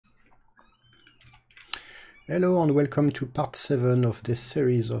Hello and welcome to part 7 of this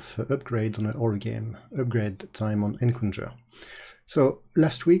series of upgrade on an old game, upgrade time on Encounter. So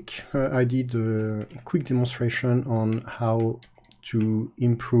last week I did a quick demonstration on how to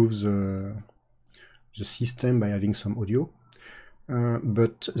improve the system by having some audio,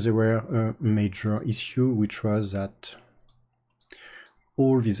 but there were a major issue, which was that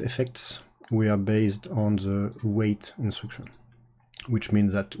all these effects were based on the wait instruction, which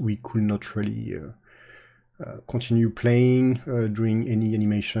means that we could not really continue playing during any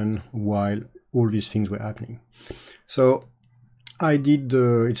animation while all these things were happening. So I did,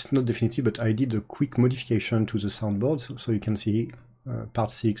 it's not definitive, but I did a quick modification to the soundboard. So you can see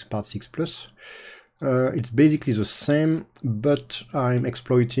part 6 plus. It's basically the same, but I'm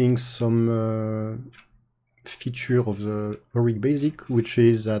exploiting some feature of the Oric basic, which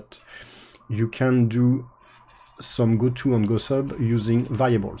is that you can do some goto and gosub using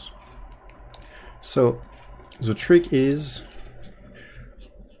variables. So the trick is,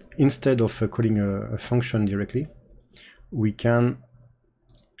 instead of calling a function directly, we can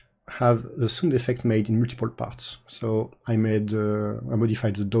have the sound effect made in multiple parts. So I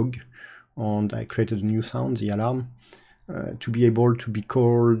modified the dog, and I created a new sound, the alarm, to be able to be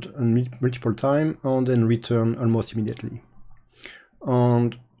called multiple times and then return almost immediately.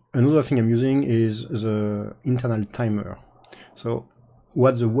 And another thing I'm using is the internal timer. So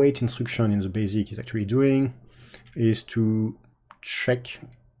what the wait instruction in the basic is actually doing is to check,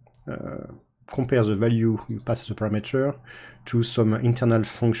 compare the value you pass as a parameter to some internal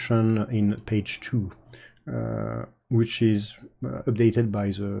function in page 2, which is updated by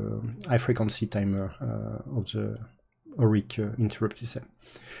the high frequency timer of the Oric interrupt system.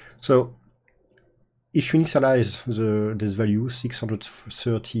 So if you initialize this value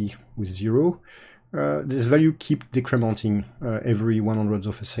 630 with 0, this value keeps decrementing every 100th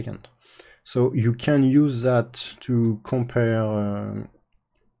of a second. So you can use that to compare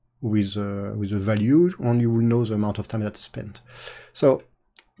with a value, and you will know the amount of time that is spent. So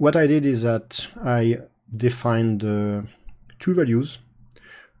what I did is that I defined two values,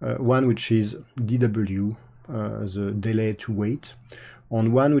 one which is dw, the delay to wait,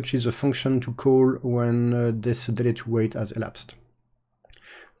 and one which is a function to call when this delay to wait has elapsed.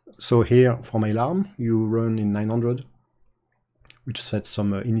 So here, for my alarm, you run in 900, which sets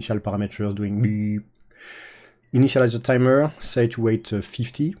some initial parameters doing beep. Initialize the timer, say to wait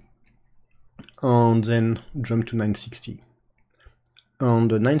 50, and then jump to 960.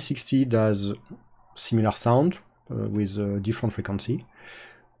 And 960 does similar sound with a different frequency.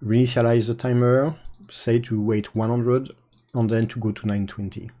 Reinitialize the timer, say to wait 100, and then to go to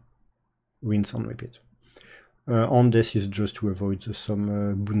 920. Rinse and repeat. And this is just to avoid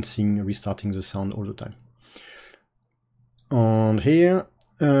some bouncing, restarting the sound all the time. And here,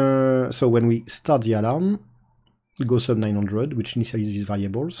 so when we start the alarm, it goes up 900, which initializes these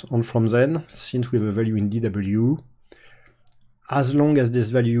variables. And from then, since we have a value in dw, as long as this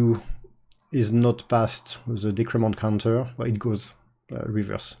value is not past the decrement counter, well, it goes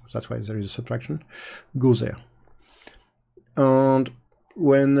reverse. That's why there is a subtraction. It goes there. And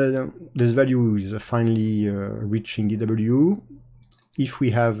when this value is finally reaching dw, if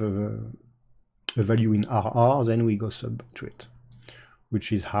we have a value in RR, then we go sub to it,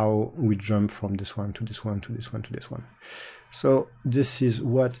 which is how we jump from this one to this one to this one to this one. So this is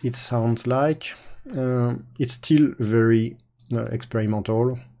what it sounds like. It's still very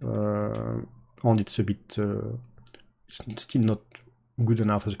experimental, and it's a bit, it's still not good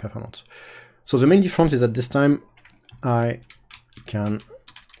enough as a performance. So the main difference is that this time I can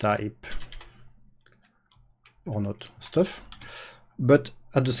type or not stuff, but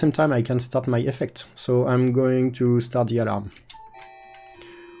at the same time I can start my effect. So I'm going to start the alarm.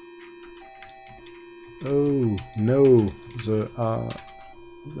 Oh no, the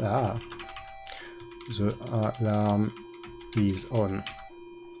alarm is on.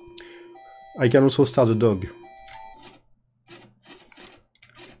 I can also start the dog.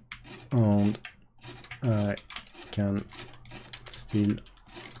 And I can still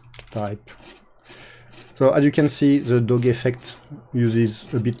type. So as you can see, the dog effect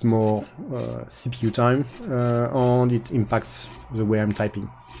uses a bit more CPU time, and it impacts the way I'm typing.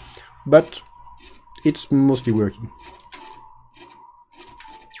 But it's mostly working.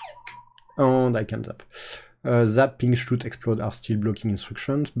 And I can zap. Zap, ping, shoot, explode are still blocking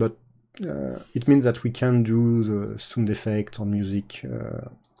instructions, but it means that we can do the sound effect on music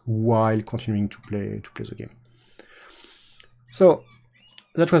while continuing to play the game. So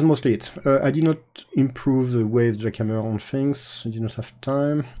that was mostly it. I did not improve the waves jackhammer on things. I did not have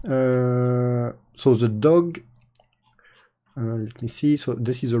time. So the dog Let me see. So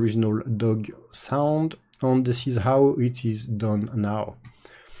this is original dog sound, and this is how it is done now.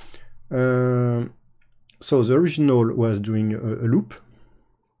 So the original was doing a loop,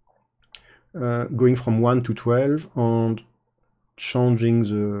 going from 1 to 12 and changing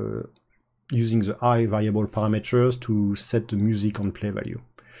using the I variable parameters to set the music on play value.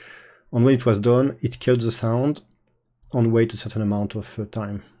 And when it was done, it cut the sound and wait a certain amount of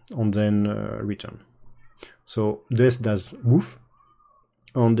time and then return. So this does woof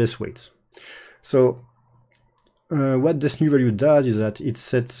and this waits. So what this new value does is that it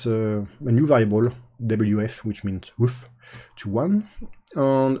sets a new variable, WF, which means woof, to 1,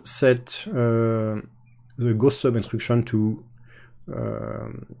 and set the go sub instruction to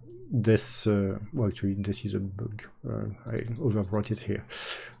this. Well, actually, this is a bug. I overwrote it here.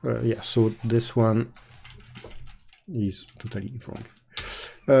 Yeah, so this one is totally wrong.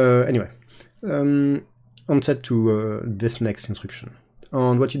 Anyway, and set to this next instruction.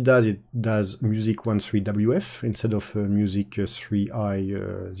 And what it does music 13WF instead of music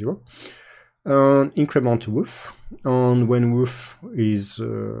 3I0. And increment woof. And when woof is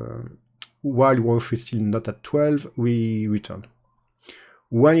while woof is still not at 12, we return.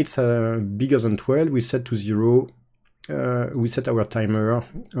 When it's bigger than 12, we set to 0. We set our timer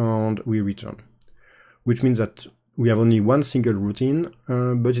and we return, which means that we have only one single routine,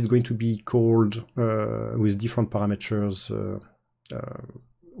 but it's going to be called with different parameters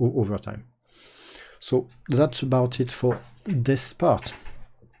over time. So that's about it for this part.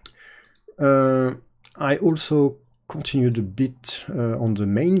 I also continued a bit on the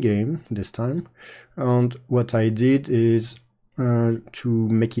main game this time, and what I did is to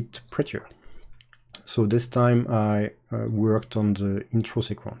make it prettier. So this time I worked on the intro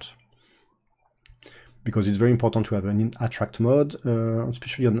sequence, because it's very important to have an attract mode,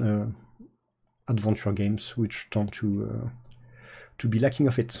 especially on adventure games, which tend to be lacking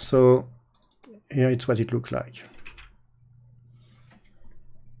of it. So here it's what it looks like.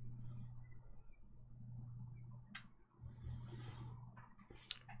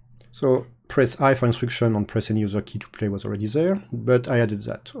 So press I for instruction and press any other key to play was already there, but I added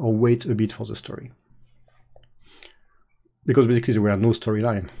that, or wait a bit for the story. Because basically there were no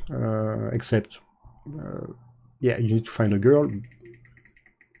storyline, except, yeah, you need to find a girl.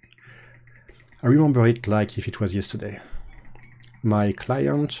 I remember it like if it was yesterday. My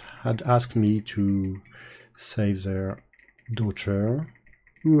client had asked me to save their daughter,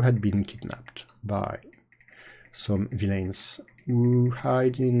 who had been kidnapped by some villains who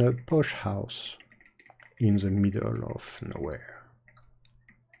hide in a posh house in the middle of nowhere.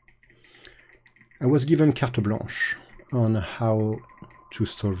 I was given carte blanche on how to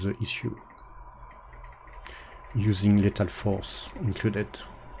solve the issue, using lethal force included.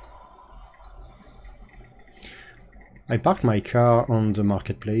 I parked my car on the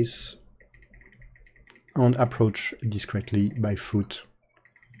marketplace and approached discreetly by foot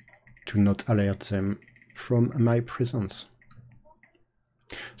to not alert them from my presence.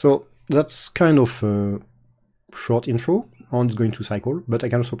 So that's kind of a short intro, and it's going to cycle, but I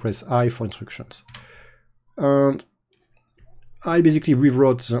can also press I for instructions. And I basically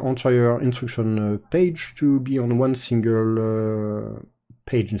rewrote the entire instruction page to be on one single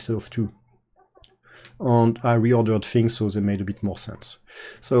page instead of two. And I reordered things so they made a bit more sense.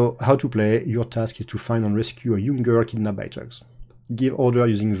 So how to play: your task is to find and rescue a young girl kidnapped by thugs. Give order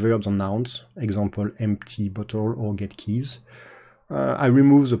using verbs and nouns, example empty bottle or get keys. I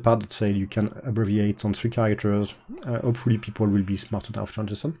remove the part that said you can abbreviate on 3 characters. Hopefully people will be smart enough to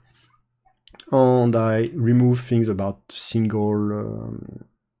understand. And I remove things about single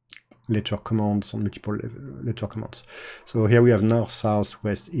letter commands and multiple letter commands. So here we have north, south,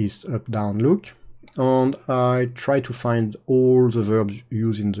 west, east, up, down, look. And I try to find all the verbs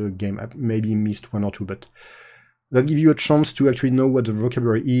used in the game. I maybe missed 1 or 2, but that gives you a chance to actually know what the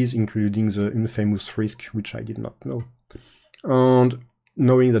vocabulary is, including the infamous frisk, which I did not know. And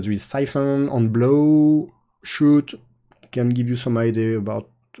knowing that there is siphon and blow, shoot, can give you some idea about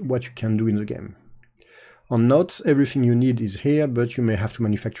what you can do in the game. And not everything you need is here, but you may have to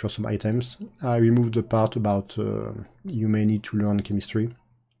manufacture some items. I removed the part about you may need to learn chemistry.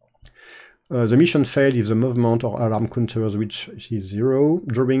 The mission failed if the movement or alarm counters which is 0.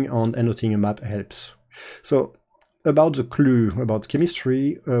 Drawing and annotating a map helps. So about the clue about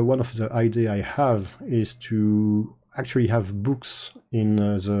chemistry, one of the ideas I have is to actually have books in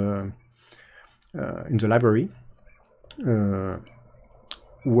the library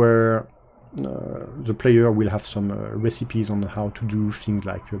where the player will have some recipes on how to do things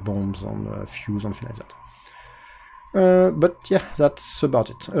like bombs and fuse and things like that. But yeah, that's about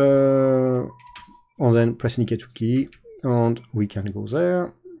it. And then press any K2 key. and we can go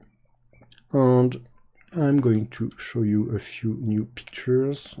there, and I'm going to show you a few new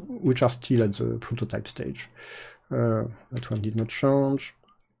pictures, which are still at the prototype stage. That one did not change.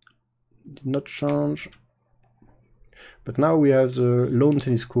 But now we have the lawn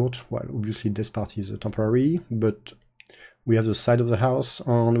tennis court. Well, obviously this part is temporary, but we have the side of the house,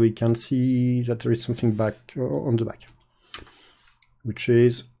 and we can see that there is something back on the back, which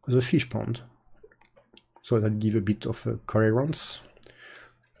is the fish pond. So that gives a bit of coherence.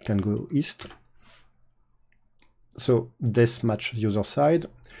 Can go east. So this matches the other side,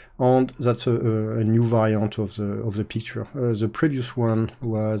 and that's a new variant of the picture. The previous one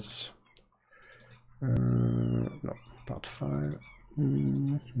was no, part 5.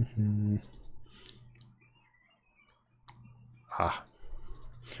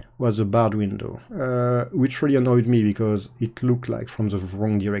 Was a barred window, which really annoyed me because it looked like from the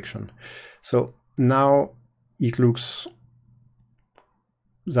wrong direction. So now it looks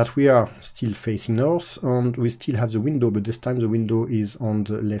that we are still facing north, and we still have the window, but this time the window is on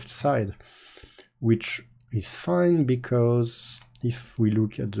the left side, which is fine because if we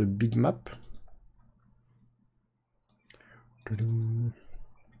look at the big map,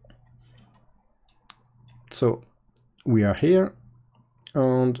 so we are here,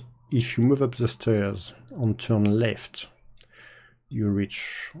 and if you move up the stairs and turn left, you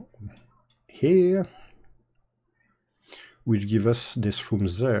reach here, which gives us this room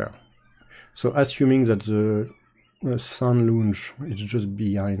there. So assuming that the sun lounge is just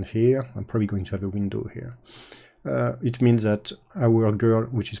behind here, I'm probably going to have a window here. It means that our girl,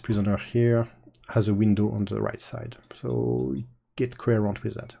 which is prisoner here, has a window on the right side. So get coherent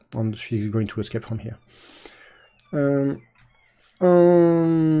with that, and she's going to escape from here.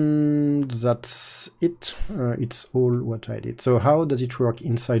 And that's it. It's all what I did. So how does it work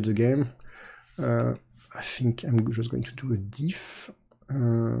inside the game? I think I'm just going to do a diff.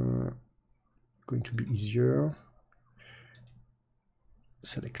 Going to be easier.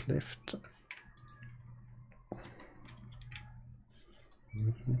 Select left.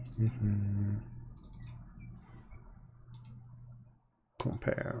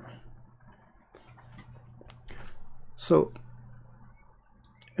 Compare. So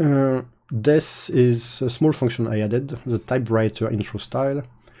this is a small function I added, the typewriter intro style.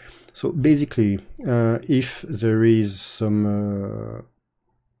 So basically, if there is some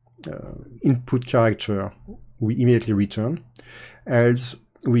input character, we immediately return. Else,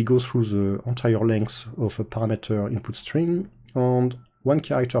 we go through the entire length of a parameter input string, and one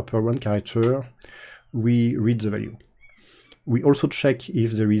character per one character, we read the value. We also check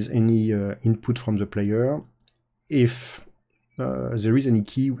if there is any input from the player. If there is any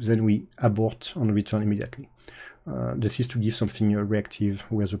key, then we abort and return immediately. This is to give something reactive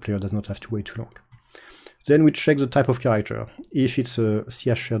where the player does not have to wait too long. Then we check the type of character. If it's a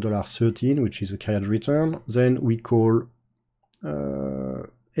CHR $13, which is a carriage return, then we call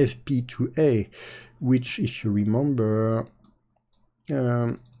FP2A, which, if you remember,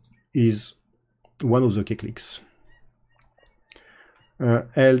 is one of the k-clicks.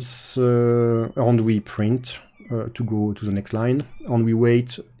 Else, and we print to go to the next line, and we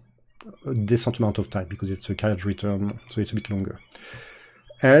wait a decent amount of time because it's a carriage return, so it's a bit longer.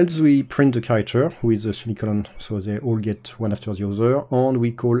 Else we print the character with a semicolon, so they all get one after the other, and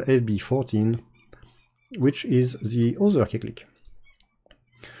we call FB14, which is the other k-click.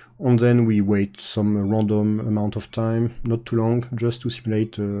 And then we wait some random amount of time, not too long, just to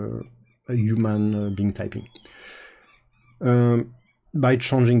simulate a human being typing. By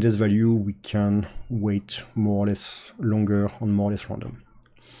changing this value, we can wait more or less longer and more or less random.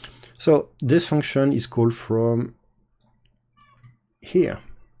 So this function is called from here.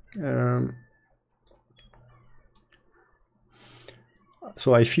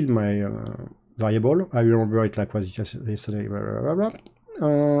 So I fill my variable. I remember it like was yesterday, blah, blah, blah, blah,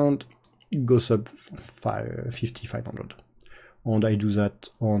 and it goes up 500. And I do that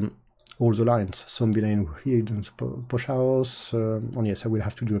on all the lines. Some lane here, push house, and yes, I will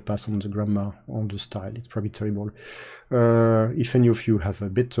have to do a pass on the grammar, on the style. It's probably terrible. If any of you have a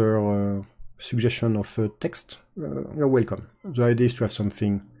better suggestion of text, you're welcome. The idea is to have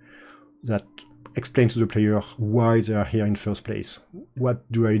something that explains to the player why they are here in first place.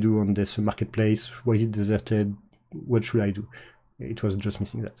 What do I do on this marketplace? Why is it deserted? What should I do? It was just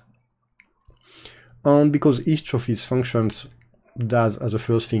missing that. And because each of these functions does, as the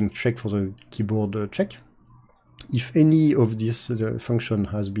first thing, check for the keyboard check. If any of this function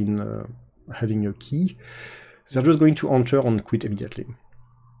has been having a key, they're just going to enter and quit immediately.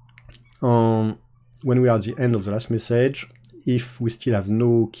 When we are at the end of the last message, if we still have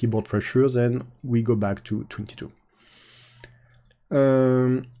no keyboard pressure, then we go back to 22.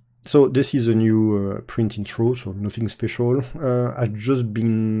 So this is a new print intro, so nothing special. I've just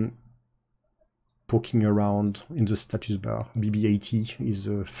been poking around in the status bar. BB80 is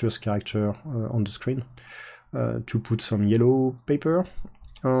the first character on the screen, to put some yellow paper.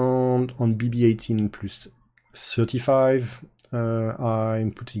 And on BB18 plus 35,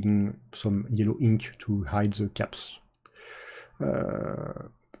 I'm putting some yellow ink to hide the caps.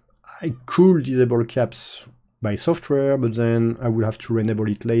 I could disable caps by software, but then I will have to re-enable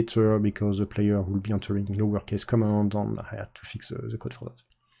it later because the player will be entering lowercase command, and I had to fix the code for that.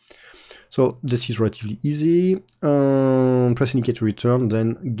 So this is relatively easy. Press indicate to return,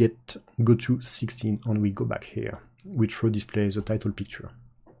 then go to 16, and we go back here, which should display the title picture.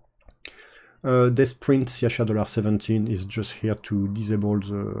 This print $17 is just here to disable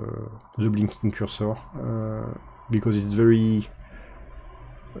the blinking cursor, because it's very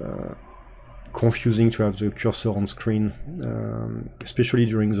confusing to have the cursor on screen, especially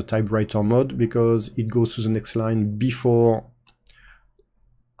during the typewriter mode, because it goes to the next line before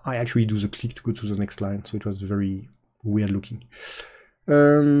I actually do the click to go to the next line, so it was very weird looking.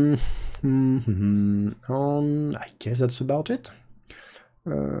 I guess that's about it.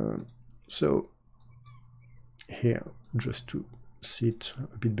 So here, just to see it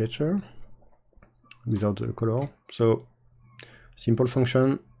a bit better without the color. So simple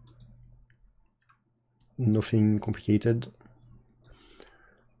function, nothing complicated,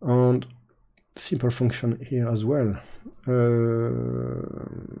 and simple function here as well.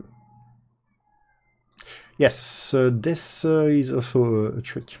 Yes, this is also a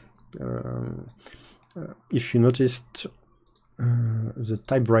trick. If you noticed, the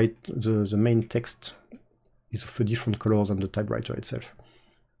typewriter, the main text is of a different color than the typewriter itself.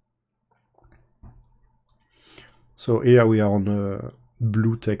 So here we are on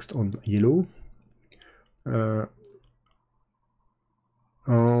blue text on yellow.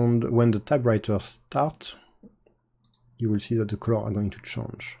 And when the typewriter starts, you will see that the color are going to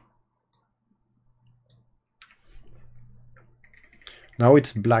change. Now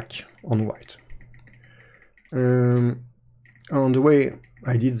it's black on white. And the way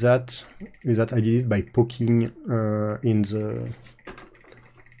I did that is that I did it by poking in the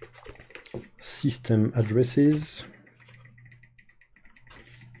system addresses.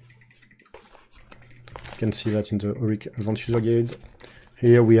 You can see that in the Oric Advanced User Guide.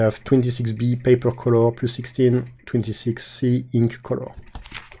 Here we have 26B paper color plus 16, 26C ink color.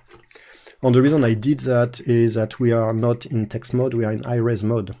 And the reason I did that is that we are not in text mode, we are in high-res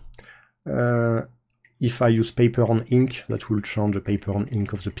mode. If I use paper on ink, that will change the paper on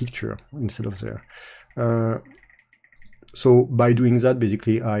ink of the picture instead of there. So by doing that,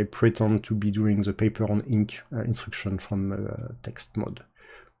 basically I pretend to be doing the paper on ink instruction from text mode.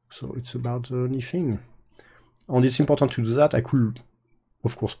 So it's about the only thing. And it's important to do that. I could,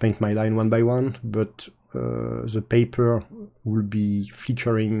 of course, paint my line one by one, but the paper will be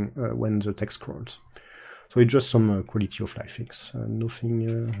flickering when the text scrolls. So it's just some quality of life things,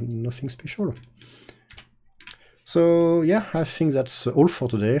 nothing special. So yeah, I think that's all for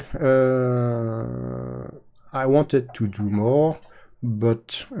today. I wanted to do more,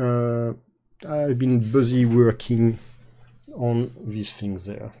 but I've been busy working on these things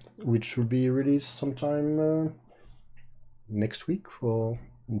there, which should be released sometime next week or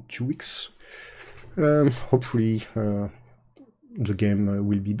in 2 weeks. Hopefully the game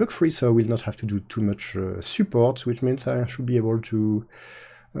will be bug-free, so I will not have to do too much support, which means I should be able to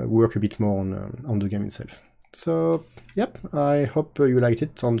work a bit more on the game itself. So, yep, I hope you liked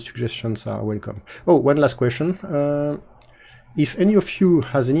it, and suggestions are welcome. Oh, one last question. If any of you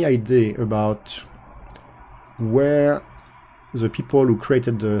has any idea about where the people who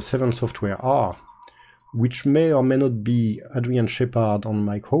created the Severn Software are, which may or may not be Adrian Shepard and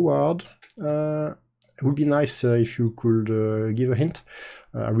Mike Howard, it would be nice if you could give a hint.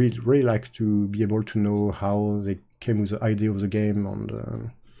 I really like to be able to know how they came with the idea of the game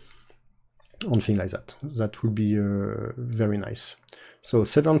and things like that. That would be very nice. So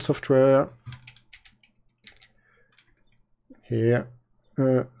Severn Software, here,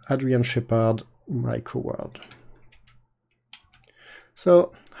 Adrian Shepard, Mike Howard.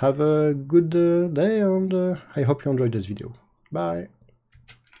 So have a good day, and I hope you enjoyed this video. Bye!